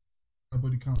 High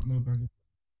body count, low baggage.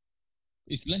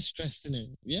 It's less stress, isn't it?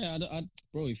 Yeah,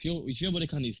 bro. If your body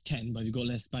count is 10, but you got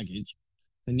less baggage,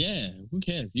 then yeah, who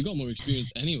cares? You got more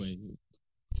experience anyway.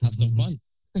 Have some fun.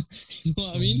 You know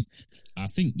what I mean? I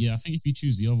think if you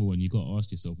choose the other one, you got to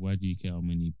ask yourself, why do you care how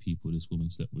many people this woman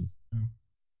slept with? Yeah.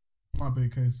 Might be a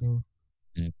case of.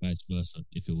 Yeah, vice versa.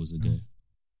 If it was a guy.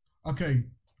 Okay.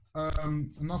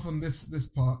 Enough on this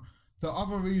part. The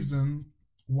other reason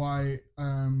why,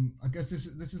 I guess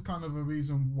this is kind of a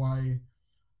reason why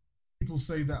people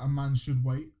say that a man should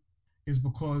wait is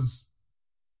because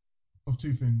of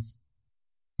 2 things.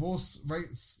 Divorce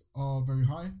rates are very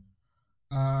high,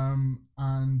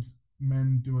 and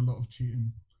men do a lot of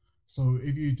cheating. So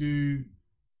if you do,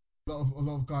 a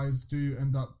lot of guys do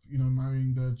end up,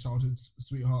 marrying their childhood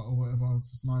sweetheart or whatever.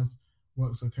 It's nice,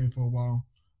 works okay for a while,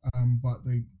 but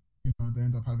they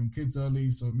end up having kids early,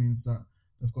 so it means that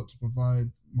they've got to provide,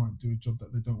 might do a job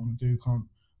that they don't want to do, can't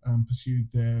pursue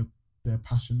their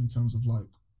passion in terms of like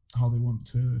how they want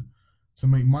to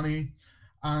make money,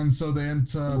 and so they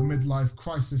enter midlife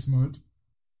crisis mode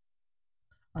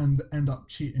and end up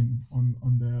cheating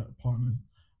on their partner.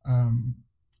 And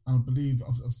I believe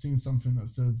I've seen something that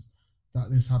says that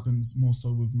this happens more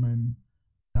so with men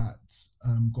that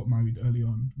got married early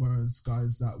on, whereas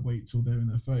guys that wait till they're in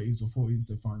their 30s or 40s,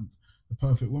 they find the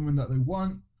perfect woman that they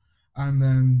want, and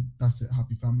then that's it,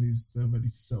 happy families, they're ready to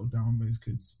settle down, raise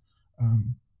kids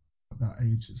at that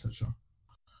age, etc.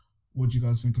 What do you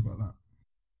guys think about that?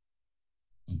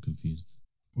 I'm confused.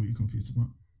 What are you confused about?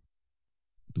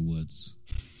 The words.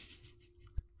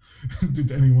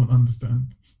 Did anyone understand?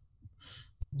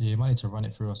 Yeah, you might need to run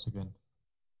it through us again.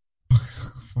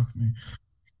 Fuck me.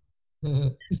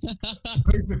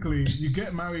 Basically, you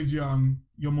get married young,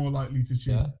 you're more likely to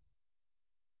cheat. Yeah.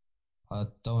 I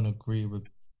don't agree with...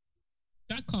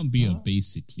 That can't be a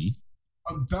basically.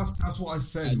 That's what I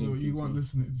said. You weren't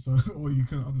listening, so or you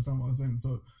couldn't understand what I was saying.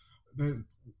 So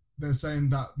they're saying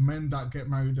that men that get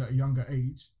married at a younger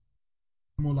age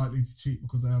are more likely to cheat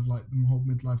because they have like the whole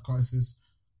midlife crisis.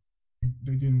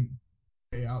 They didn't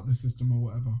get it out the system or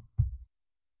whatever.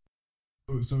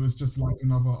 So it's just like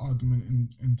another argument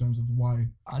in terms of why.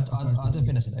 I don't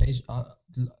think that's an age.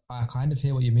 I kind of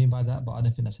hear what you mean by that, but I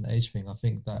don't think that's an age thing. I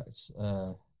think that's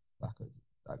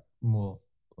like more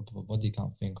of a body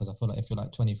count thing, because I feel like if you're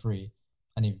like 23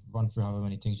 and you've run through however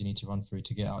many things you need to run through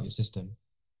to get out your system,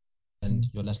 then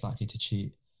you're less likely to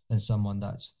cheat than someone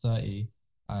that's 30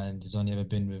 and has only ever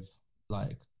been with,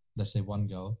 like, let's say one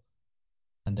girl,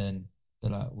 and then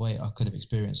they're like, wait, I could have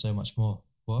experienced so much more.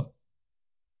 What?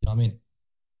 You know what I mean?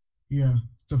 Yeah.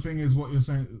 The thing is, what you're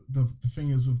saying, the thing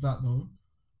is with that though,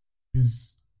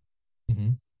 is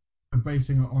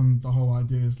basing it on the whole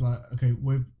idea is like, okay,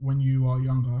 when you are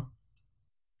younger,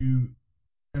 you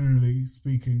generally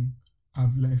speaking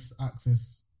have less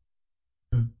access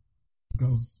to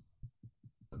girls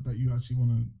that you actually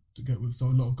want to get with. So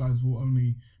a lot of guys will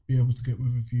only be able to get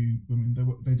with a few women.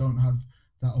 They don't have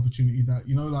that opportunity that,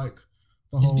 like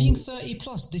the whole... Is being 30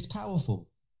 plus this powerful?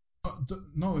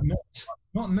 No,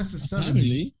 not necessarily.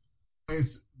 Apparently.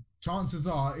 It's chances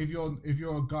are if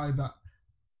you're a guy that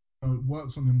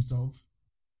works on himself,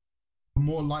 are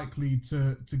more likely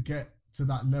to get to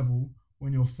that level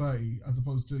when you're 30, as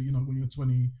opposed to, when you're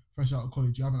 20, fresh out of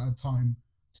college. You haven't had time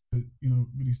to,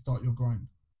 really start your grind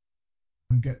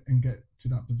and get to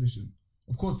that position.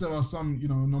 Of course, there are some,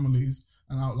 anomalies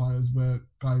and outliers where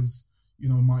guys,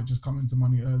 might just come into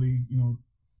money early,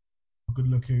 good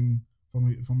looking from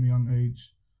a young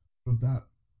age, of that,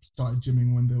 started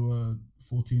gymming when they were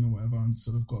 14 or whatever, and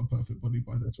sort of got a perfect body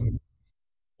by their 20.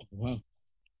 Wow,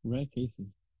 rare cases.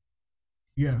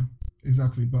 Yeah,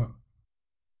 exactly. But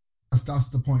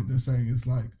that's the point they're saying. It's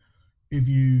like, if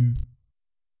you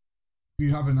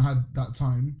haven't had that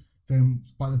time, then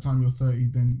by the time you're 30,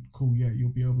 then cool, yeah,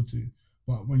 you'll be able to.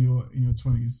 But when you're in your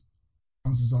 20s,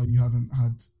 chances are you haven't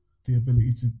had the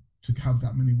ability to have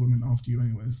that many women after you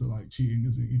anyway. So like, cheating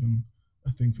isn't even a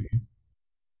thing for you.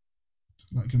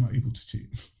 Like, you're not able to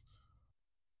cheat.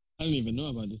 I don't even know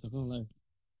about this. I can't lie.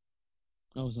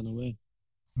 I was unaware.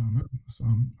 No, so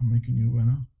I'm making you aware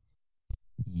now.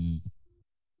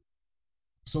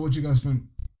 So what do you guys think?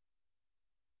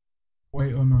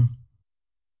 Wait or no?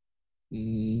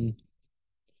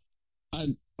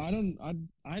 I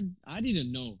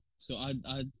didn't know, so I'll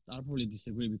probably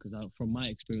disagree, because from my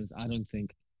experience, I don't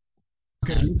think.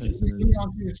 Okay, personally,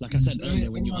 like I said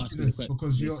earlier, when you asked me this,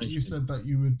 because you said that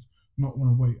you would not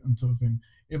want to wait until a thing.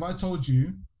 If I told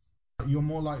you that you're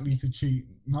more likely to cheat,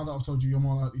 now that I've told you you're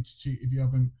more likely to cheat if you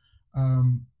haven't,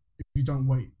 if you don't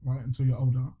wait, right, until you're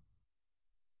older,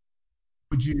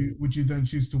 would you then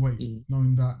choose to wait,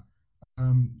 knowing that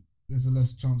there's a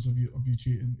less chance of you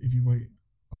cheating if you wait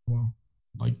a while?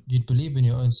 But you'd believe in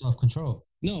your own self-control.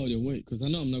 No, I don't wait, because I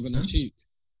know I'm not gonna cheat.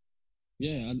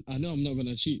 Yeah, I know I'm not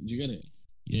gonna cheat. Do you get it?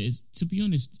 Yeah, to be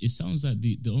honest, it sounds like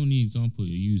the only example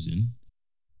you're using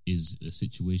is a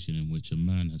situation in which a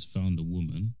man has found a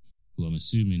woman who I'm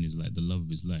assuming is like the love of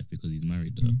his life because he's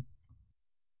married her,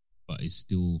 but is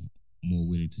still more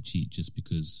willing to cheat just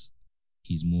because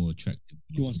he's more attractive.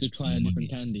 He wants to try a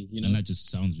different candy, And that just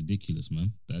sounds ridiculous,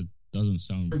 man. That doesn't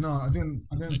sound. No, I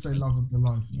didn't say love of the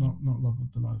life, not love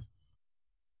of the life.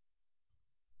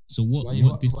 So what? Why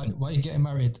are you getting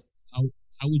married?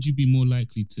 How would you be more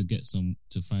likely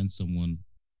to find someone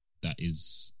that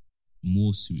is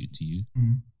more suited to you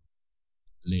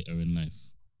later in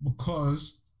life?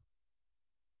 Because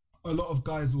a lot of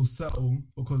guys will settle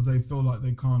because they feel like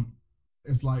they can't.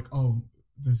 It's like, oh,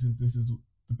 this is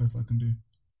the best I can do.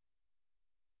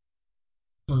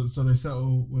 So they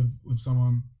settle with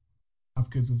someone,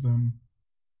 have kids with them,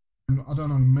 and I don't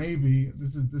know. Maybe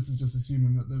this is just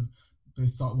assuming that they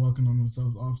start working on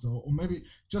themselves after, or maybe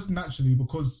just naturally,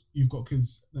 because you've got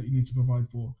kids that you need to provide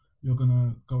for, you're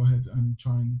gonna go ahead and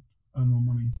try and earn more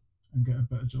money and get a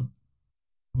better job.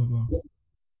 Blah, blah, blah.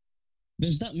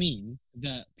 Does that mean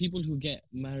that people who get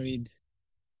married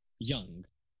young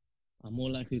are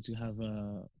more likely to have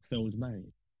a failed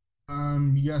marriage?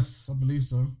 Yes, I believe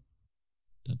so.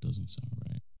 That doesn't sound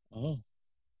right. Oh,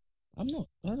 I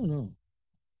don't know.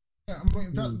 Yeah, I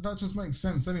mean, that just makes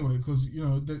sense anyway, because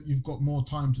that you've got more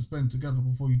time to spend together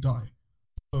before you die.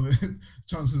 So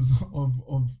chances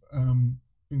of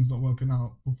things not working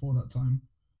out before that time,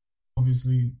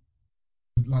 obviously,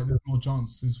 there's more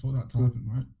chances for that to happen,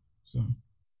 right? So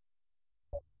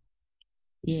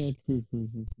yeah, true.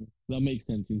 That makes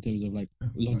sense in terms of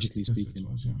logically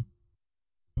speaking.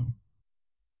 Yeah.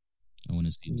 I want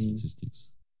to see the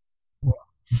statistics.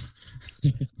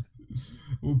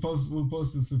 We'll post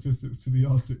the statistics to the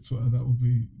Yardstick Twitter. That will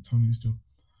be Tony's job.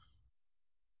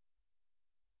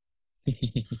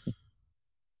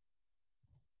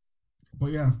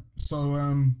 But yeah, so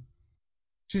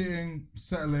cheating,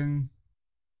 settling.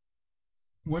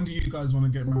 When do you guys want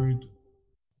to get married?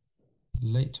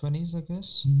 Late 20s, I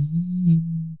guess.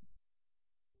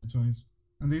 20s.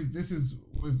 And this is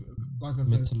with, like I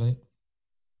said, mid to late.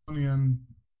 Tony and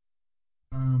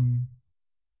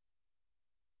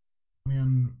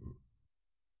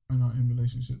are not in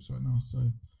relationships right now,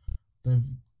 so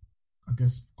they've, I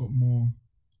guess, got more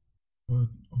of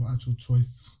an actual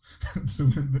choice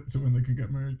to when they can get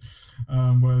married.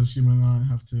 Whereas Shima and I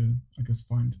have to, I guess,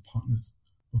 find partners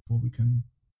before we can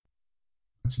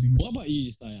actually. What about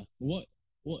you, Josiah? What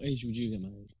age would you get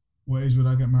married? What age would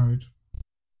I get married?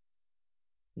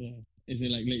 Yeah, is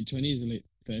it like late 20s or late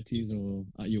 30s, or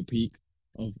at your peak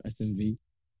of SMV?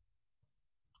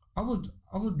 I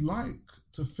would like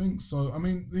to think so. I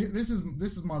mean, this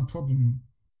is my problem.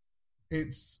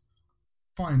 It's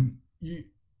fine.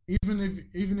 Even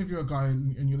if you're a guy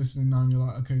and you're listening now and you're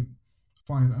like, okay,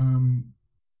 fine.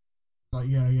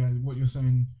 Yeah, what you're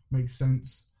saying makes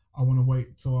sense. I want to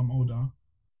wait till I'm older,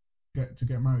 to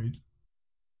get married.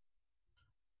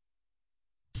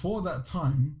 for that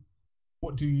time,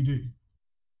 what do? You date?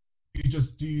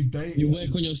 You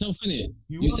work on yourself, innit?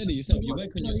 You said it yourself. You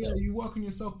work on yourself. Yeah, you work on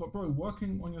yourself, but bro,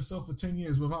 working on yourself for 10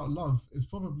 years without love is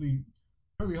probably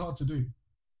very hard to do.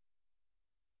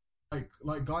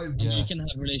 Like guys, you can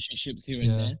have relationships here and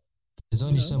there. There's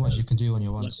only so much you can do on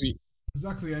your ones.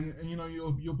 Exactly, and you know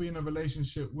you'll be in a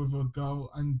relationship with a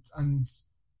girl, and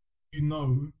you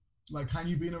know, like, can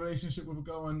you be in a relationship with a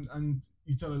girl and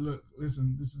you tell her, look,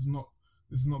 listen, this is not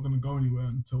going to go anywhere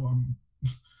until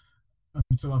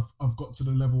I've got to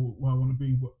the level where I want to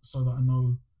be, so that I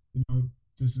know, you know,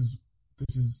 this is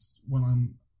when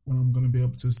I'm going to be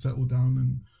able to settle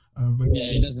down and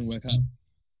it doesn't work out.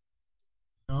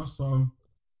 Yeah, so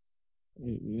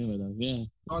yeah.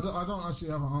 I don't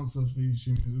actually have an answer for you,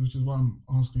 Shumi, which is why I'm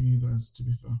asking you guys, to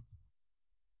be fair.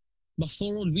 But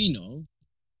for all we know,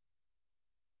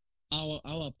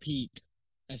 our peak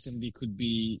SMV could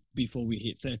be before we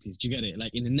hit 30s. Do you get it?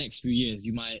 Like, in the next few years,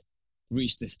 you might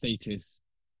reach the status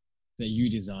that you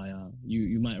desire.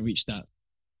 You might reach that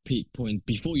peak point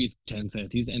before you turn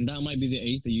 30s, and that might be the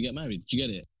age that you get married. Do you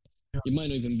get it? Yeah. It might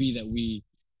not even be that we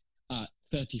at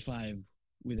 35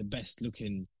 we're the best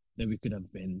looking that we could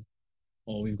have been,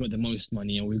 or we've got the most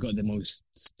money, or we've got the most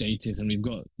status, and we've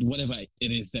got whatever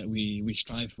it is that we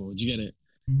strive for. Do you get it?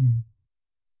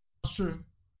 That's true.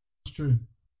 That's true.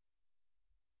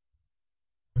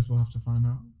 Guess we'll have to find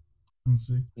out and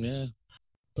see. Yeah.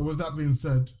 So with that being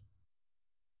said,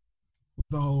 with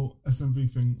the whole SMV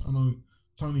thing, I know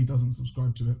Tony doesn't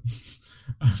subscribe to it.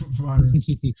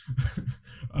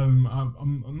 I'm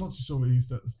not too sure where you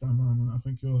stand by on it. I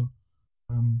think you're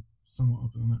somewhat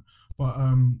up on it. But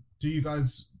do you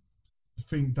guys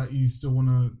think that you still want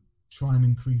to try and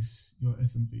increase your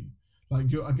SMV?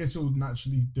 Like, I guess you'll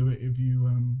naturally do it if you're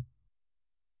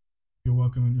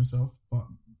working on yourself. But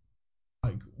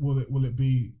like, will it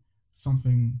be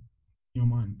something in your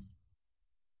mind?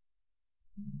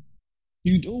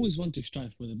 You'd always want to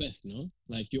strive for the best, you know?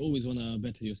 Like, you always want to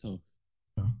better yourself.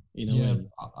 Yeah. You know?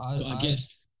 I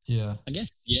guess. Yeah.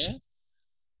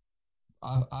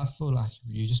 I feel like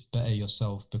you just better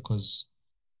yourself because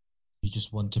you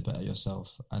just want to better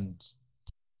yourself, and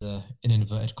the, in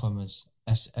inverted commas,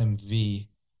 SMV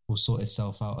will sort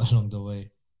itself out along the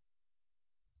way.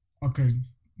 Okay,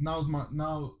 now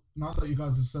that you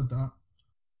guys have said that,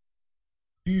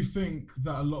 do you think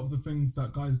that a lot of the things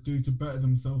that guys do to better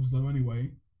themselves, though,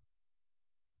 anyway,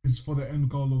 is for the end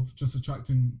goal of just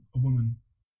attracting a woman?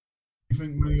 Do you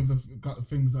think many of the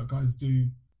things that guys do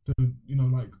to, you know,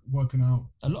 like working out?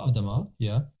 A lot of them are,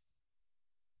 yeah.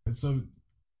 So,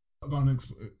 go on,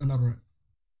 elaborate.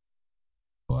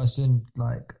 But as in,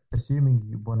 like, assuming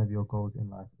one of your goals in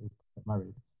life is to get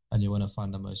married and you want to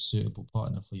find the most suitable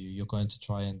partner for you, you're going to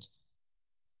try and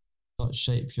not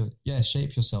shape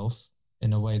yourself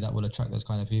in a way that will attract those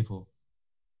kind of people.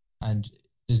 And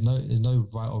there's no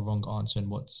right or wrong answer in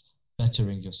what's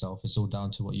bettering yourself. It's all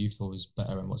down to what you feel is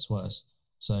better and what's worse.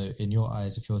 So in your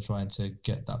eyes, if you're trying to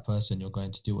get that person, you're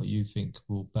going to do what you think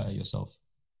will better yourself.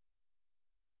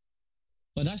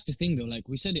 But that's the thing, though. Like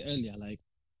we said it earlier, like,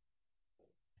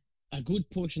 a good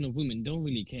portion of women don't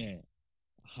really care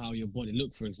how your body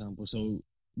look, for example. So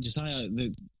Josiah,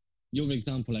 your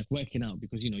example, like working out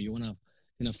because, you know, you want to,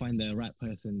 you know, find the right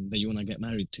person that you want to get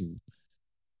married to.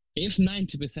 If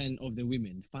 90% of the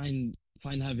women find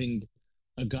having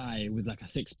a guy with like a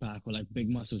six-pack or like big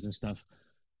muscles and stuff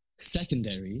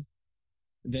secondary,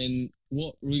 then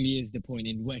what really is the point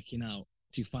in working out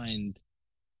to find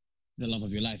the love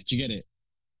of your life? Do you get it?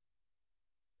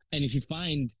 And if you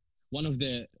find one of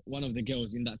the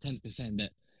girls in that 10%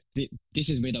 that this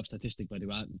is made up statistic, by the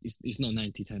way, it's not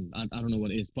 90-10. I don't know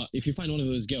what it is, but if you find one of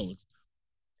those girls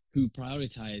who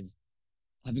prioritize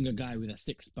having a guy with a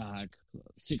six-pack,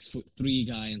 6'3"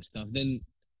 guy and stuff, then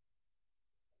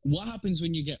what happens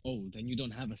when you get old and you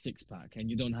don't have a six-pack and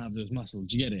you don't have those muscles?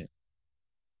 Do you get it?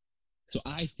 So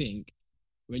I think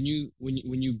when you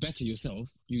better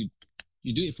yourself, you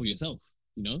do it for yourself,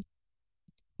 you know?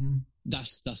 Mm.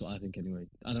 That's what I think anyway.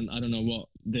 I don't know what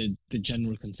the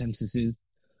general consensus is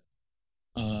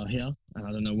here, and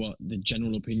I don't know what the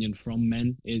general opinion from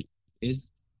men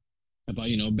is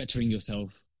about, you know, bettering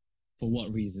yourself for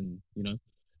what reason, you know?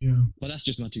 Yeah. But that's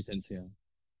just my 2 cents here.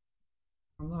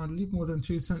 No, leave more than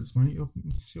 2 cents, mate.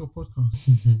 It's your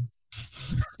podcast.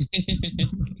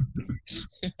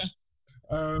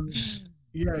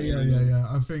 Yeah.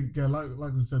 I think,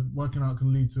 like we said, working out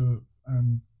can lead to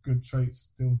good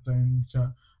traits. They were saying in the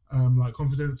chat, like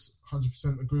confidence.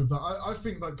 100% agree with that. I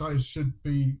think that guys should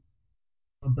be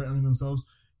bettering themselves,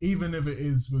 even if it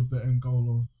is with the end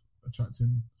goal of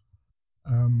attracting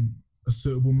a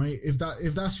suitable mate. If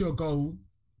that's your goal,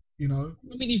 You know,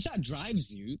 I mean, if that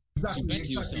drives you to better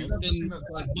yourself, then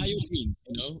by all means,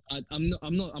 you know,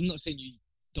 I'm not saying you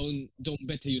don't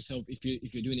better yourself if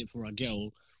you're doing it for a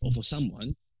girl or for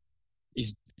someone.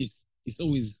 It's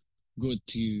always good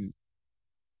to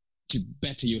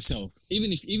better yourself,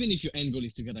 even if your end goal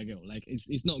is to get a girl. Like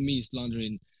it's not me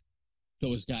slandering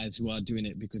those guys who are doing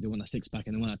it because they want a six pack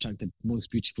and they want to attract the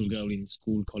most beautiful girl in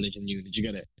school, college, and uni. Did you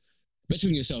get it?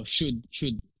 Bettering yourself should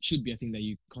be a thing that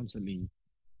you constantly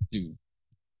do.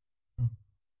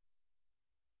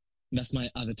 That's my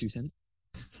other 2 cents.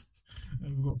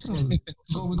 we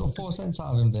got 4 cents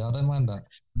out of him there. I don't mind that.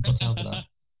 Got time for that.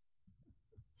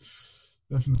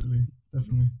 Definitely.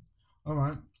 All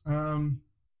right.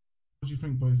 What do you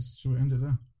think, boys? Should we end it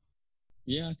there?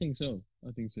 Yeah, I think so.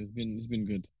 It's been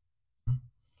good.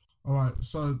 All right.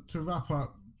 So to wrap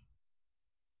up,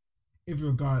 if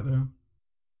you're a guy out there,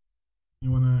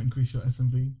 you want to increase your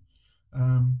SMV,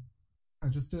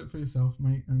 just do it for yourself,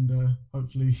 mate, and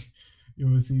hopefully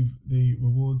you'll receive the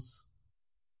rewards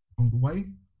on the way.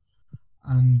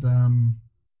 And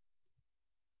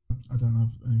I don't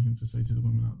have anything to say to the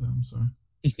women out there. I'm sorry.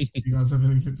 You guys have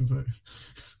anything to say?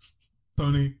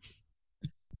 Tony?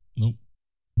 Nope.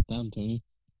 Damn, Tony.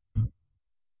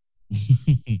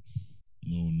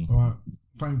 No. All right.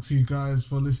 Thanks to you guys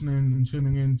for listening and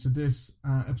tuning in to this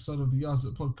episode of the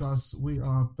Yardstick Podcast. We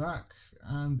are back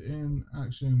and in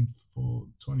action for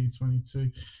 2022.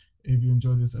 If you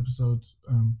enjoyed this episode,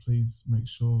 please make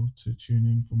sure to tune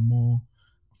in for more.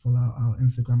 Follow our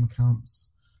Instagram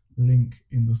accounts, link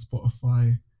in the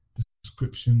Spotify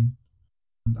description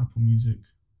and Apple Music.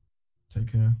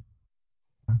 Take care.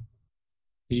 Bye.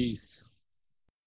 Peace.